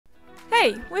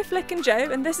Hey, we're Flick and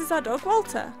Joe, and this is our dog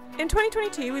Walter. In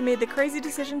 2022, we made the crazy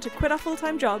decision to quit our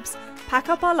full-time jobs, pack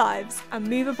up our lives, and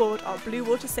move aboard our blue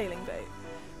water sailing boat.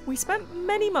 We spent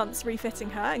many months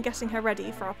refitting her and getting her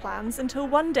ready for our plans until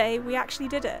one day we actually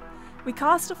did it. We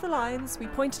cast off the lines, we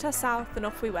pointed her south, and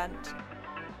off we went.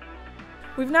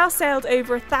 We've now sailed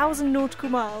over 1,000 nautical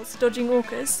miles, dodging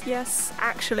orcas, yes,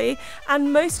 actually,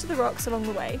 and most of the rocks along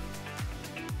the way.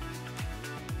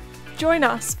 Join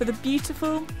us for the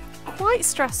beautiful, quite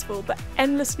stressful, but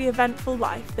endlessly eventful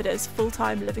life that is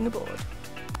full-time living aboard.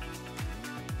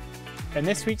 In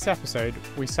this week's episode,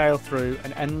 we sail through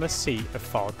an endless sea of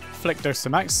fog. Flick does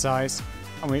some exercise,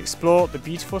 and we explore the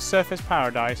beautiful surface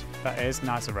paradise that is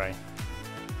Nazaré.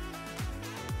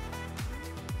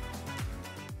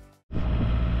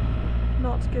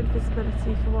 Not good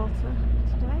visibility for Walter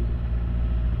today.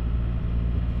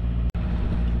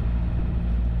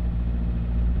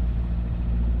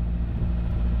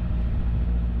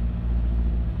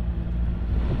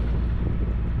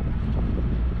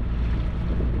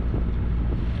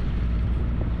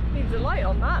 Needs a light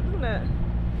on that, doesn't it?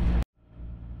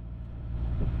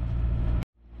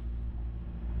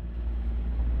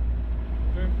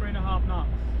 Doing 3.5 knots,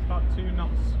 about 2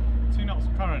 knots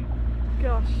current.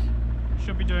 Gosh.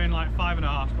 Should be doing like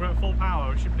 5.5. We're at full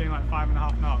power, we should be doing like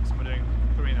 5.5 knots, and we're doing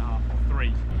 3.5 or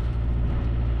 3.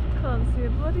 Can't see a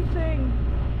bloody thing.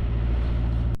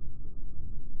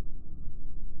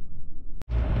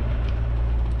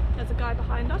 There's a guy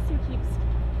behind us who keeps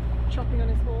chopping on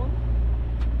his horn.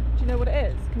 Do you know what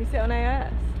it is? Can you see it on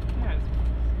AIS? Yeah,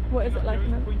 What is it like?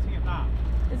 Pointing at that.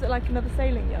 Is it like another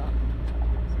sailing yacht?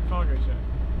 It's a cargo ship.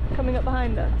 Coming up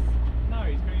behind us? No,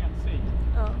 he's going out to sea.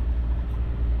 Oh.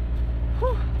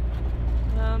 Whew.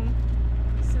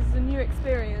 This is a new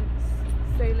experience,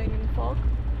 sailing in fog.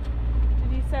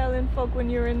 Did you sail in fog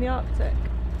when you were in the Arctic?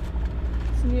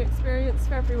 It's a new experience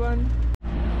for everyone.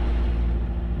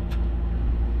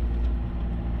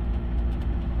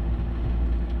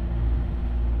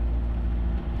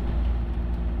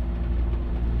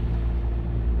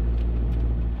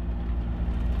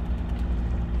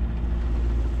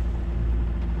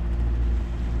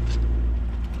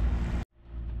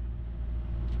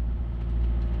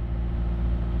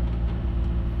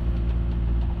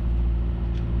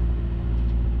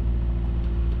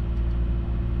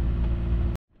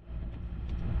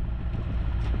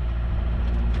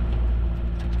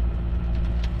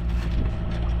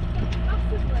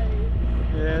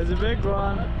 Yeah, it's a big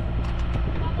one.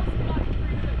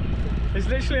 It's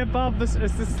literally above this.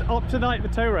 It's this up to like the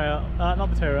tow rail. Not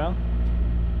the tow rail.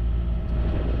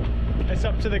 It's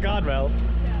up to the guardrail.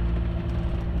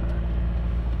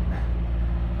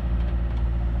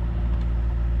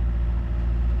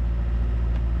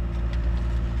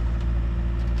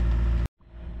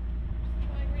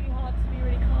 Trying really hard to be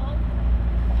really calm.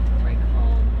 Very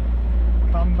calm.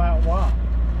 Calm about what?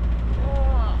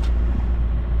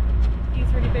 These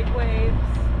really big waves.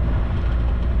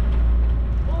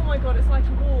 Oh my god, it's like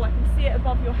a wall. I can see it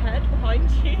above your head behind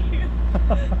you.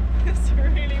 It's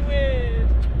really weird.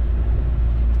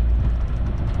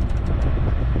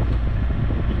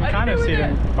 You can kind of see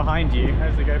them behind you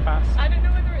as they go past. I don't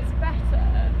know whether it's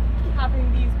better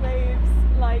having these waves,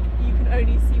 like you can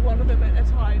only see one of them at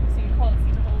a time, so you can't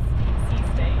see the whole sea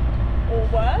state, or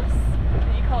worse,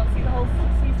 that you can't see the whole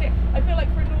sea state. I feel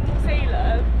like for a normal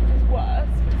sailor, it's worse,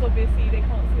 because obviously they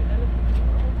can't see what they're looking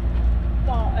for.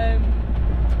 But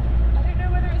I don't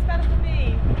know whether it's better for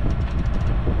me,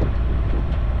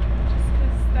 just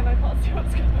because then I can't see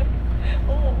what's going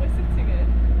or what we're sitting in.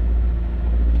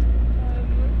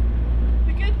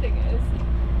 The good thing is,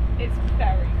 it's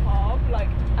very calm, like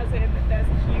as in there's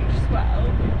a huge swell,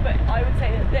 but I would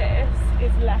say that this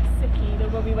is less sicky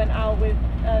than when we went out with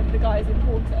the guys in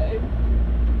Porto,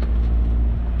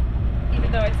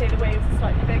 even though I'd say the waves are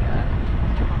slightly bigger.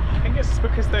 I think it's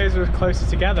because those are closer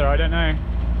together, I don't know.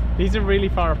 These are really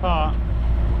far apart.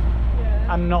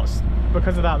 Yeah. And not,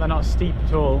 because of that, they're not steep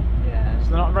at all. Yeah. So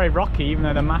they're not very rocky, even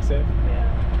though they're massive. Yeah.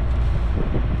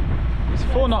 It's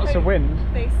 4 knots of wind.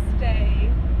 They stay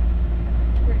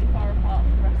really far apart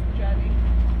for the rest of the journey.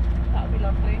 That would be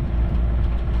lovely.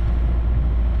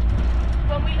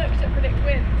 When we looked at Predict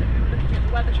Wind and we were looking at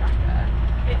the weather tracker,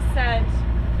 it said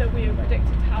that we were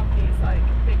predicted to have these like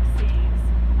big seas,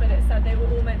 but it said they were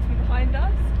all meant to be behind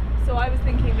us. So I was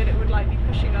thinking that it would like be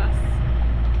pushing us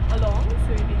along, so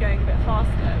we'd be going a bit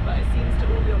faster, but it seems to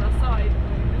all be on our side at the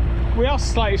moment. We are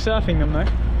slightly surfing them though.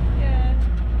 Yeah.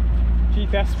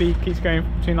 GPS speed keeps going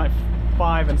between like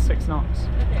 5 and 6 knots.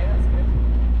 Okay, that's good.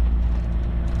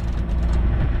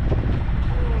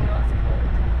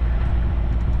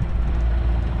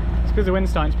 because the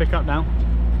wind's starting to pick up now.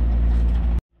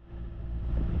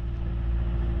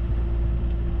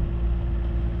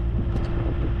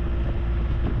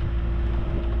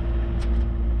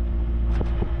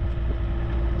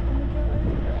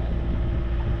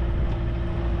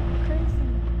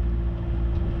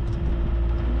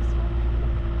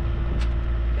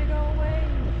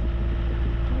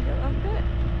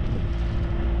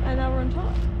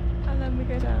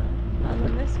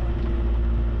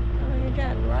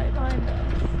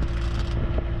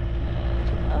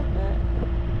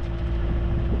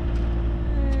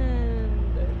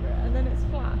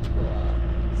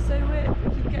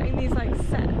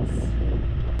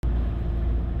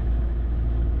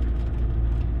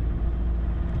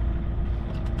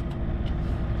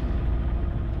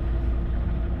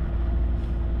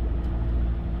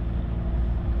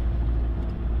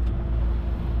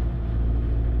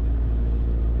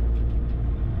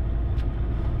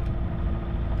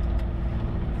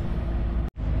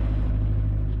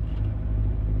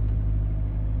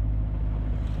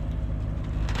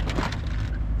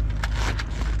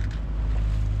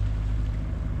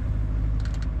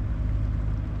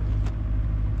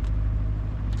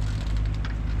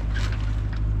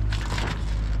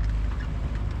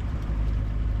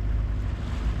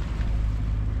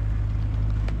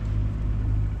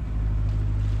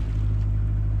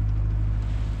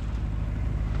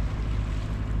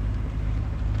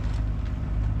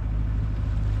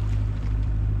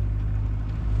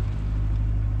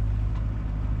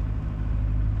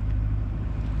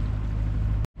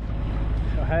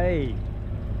 Hey,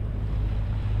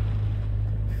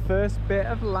 first bit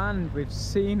of land we've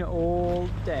seen all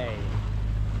day.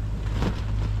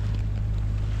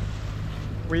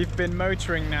 We've been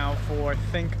motoring now for I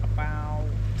think about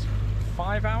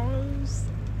 5 hours.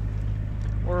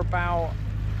 We're about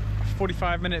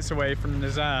 45 minutes away from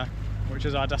Nazaré, which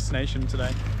is our destination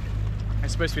today.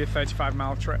 It's supposed to be a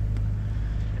 35-mile trip.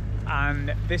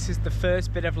 And this is the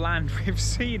first bit of land we've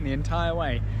seen the entire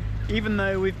way. Even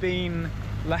though we've been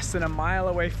less than a mile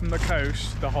away from the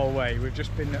coast the whole way, we've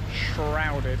just been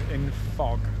shrouded in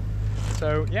fog.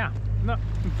 So yeah, no,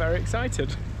 I'm very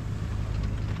excited.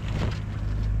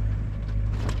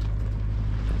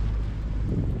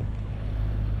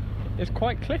 It's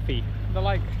quite cliffy. They're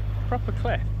like proper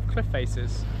cliff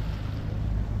faces.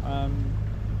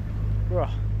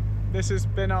 This has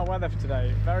been our weather for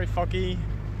today. Very foggy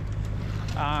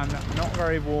and not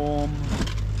very warm.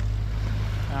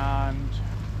 And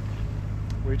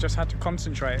we just had to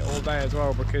concentrate all day as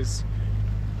well because,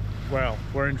 well,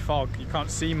 we're in fog. You can't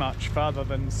see much further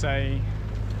than, say,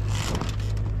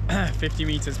 50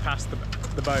 meters past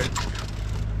the boat.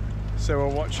 So we're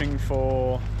watching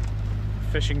for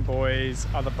fishing buoys,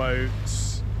 other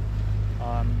boats,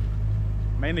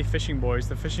 mainly fishing buoys.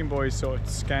 The fishing buoys sort of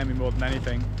scare me more than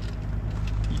anything.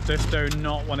 You just do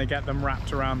not want to get them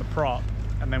wrapped around the prop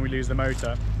and then we lose the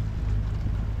motor.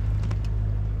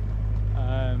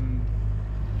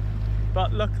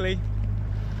 But luckily,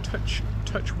 touch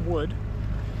wood,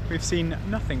 we've seen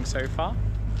nothing so far,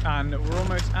 and we're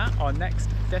almost at our next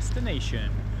destination,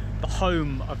 the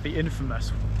home of the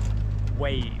infamous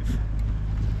wave,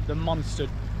 the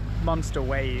monster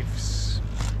waves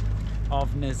of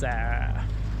Nazaré.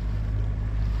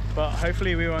 But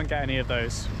hopefully we won't get any of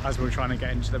those as we're trying to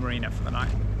get into the marina for the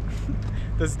night.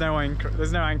 There's no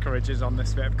anchorages on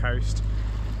this bit of coast.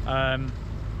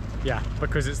 Yeah,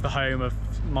 because it's the home of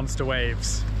monster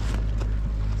waves.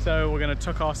 So we're going to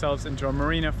tuck ourselves into a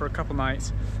marina for a couple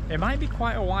nights. It might be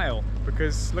quite a while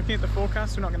because looking at the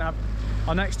forecast, we're not going to have...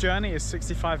 Our next journey is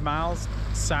 65 miles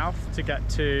south to get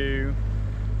to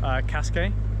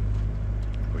Cascais,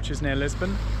 which is near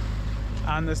Lisbon.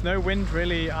 And there's no wind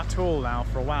really at all now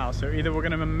for a while. So either we're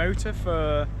going to motor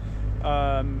for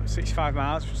 65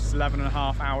 miles, which is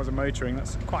 11.5 hours of motoring.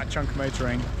 That's quite a chunk of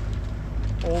motoring.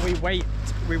 Or we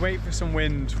wait for some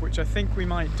wind, which I think we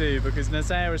might do because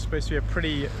Nazaré is supposed to be a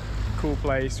pretty cool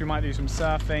place. We might do some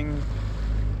surfing,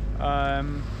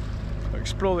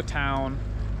 explore the town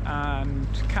and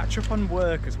catch up on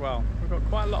work as well. We've got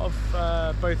quite a lot of,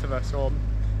 both of us, or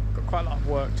got quite a lot of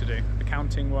work to do.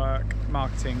 Accounting work,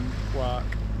 marketing work,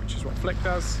 which is what Flick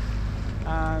does.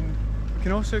 And we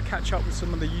can also catch up with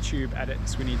some of the YouTube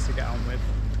edits we need to get on with.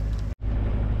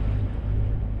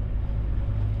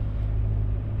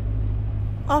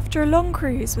 After a long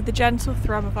cruise with the gentle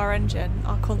thrum of our engine,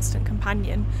 our constant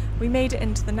companion, we made it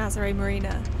into the Nazaré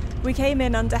marina. We came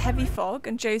in under heavy fog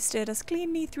and Joe steered us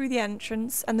cleanly through the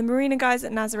entrance, and the marina guys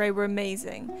at Nazaré were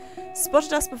amazing.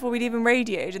 Spotted us before we'd even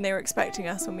radioed and they were expecting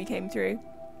us when we came through.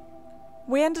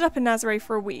 We ended up in Nazaré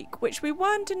for a week, which we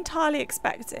weren't entirely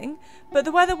expecting, but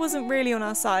the weather wasn't really on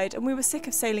our side and we were sick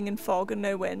of sailing in fog and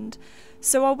no wind.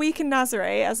 So our week in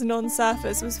Nazaré as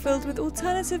non-surfers was filled with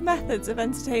alternative methods of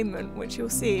entertainment, which you'll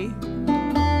see.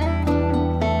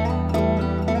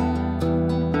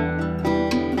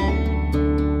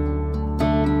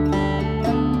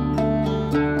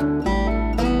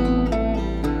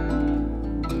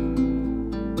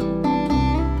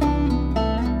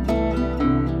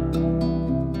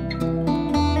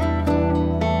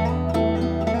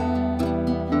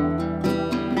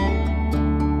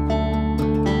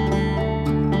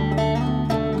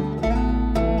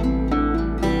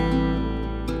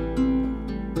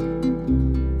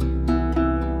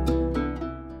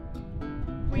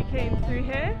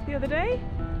 The other day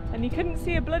and you couldn't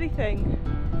see a bloody thing.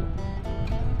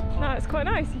 Now it's quite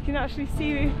nice, you can actually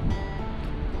see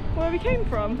where we came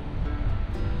from.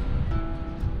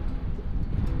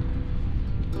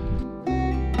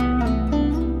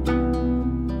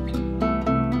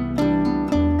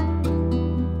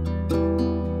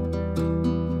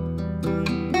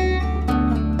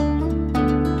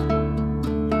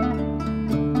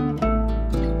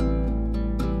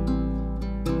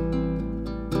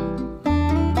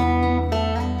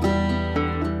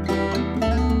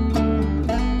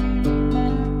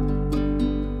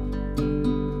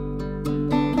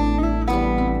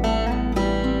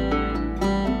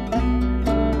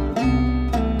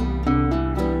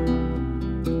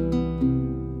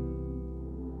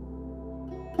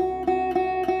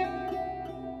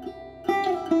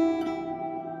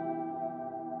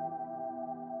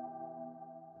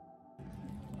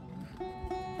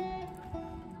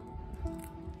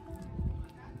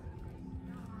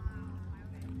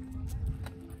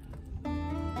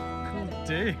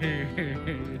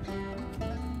 Dude,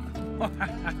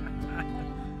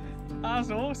 that's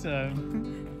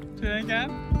awesome. Do it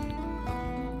again.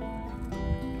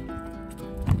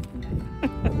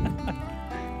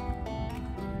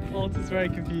 Walter's very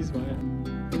confused by it.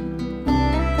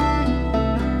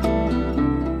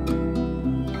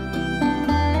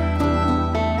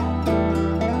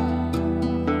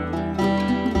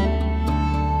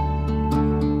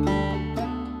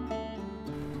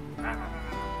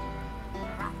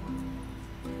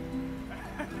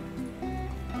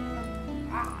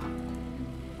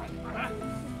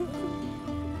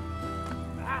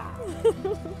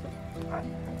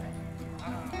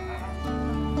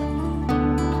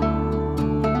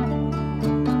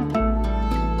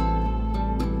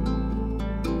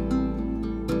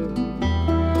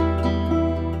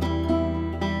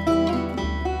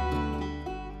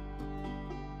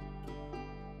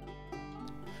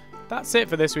 That's it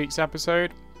for this week's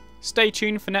episode. Stay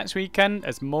tuned for next weekend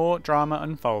as more drama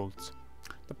unfolds.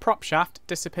 The prop shaft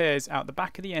disappears out the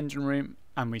back of the engine room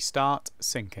and we start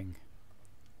sinking.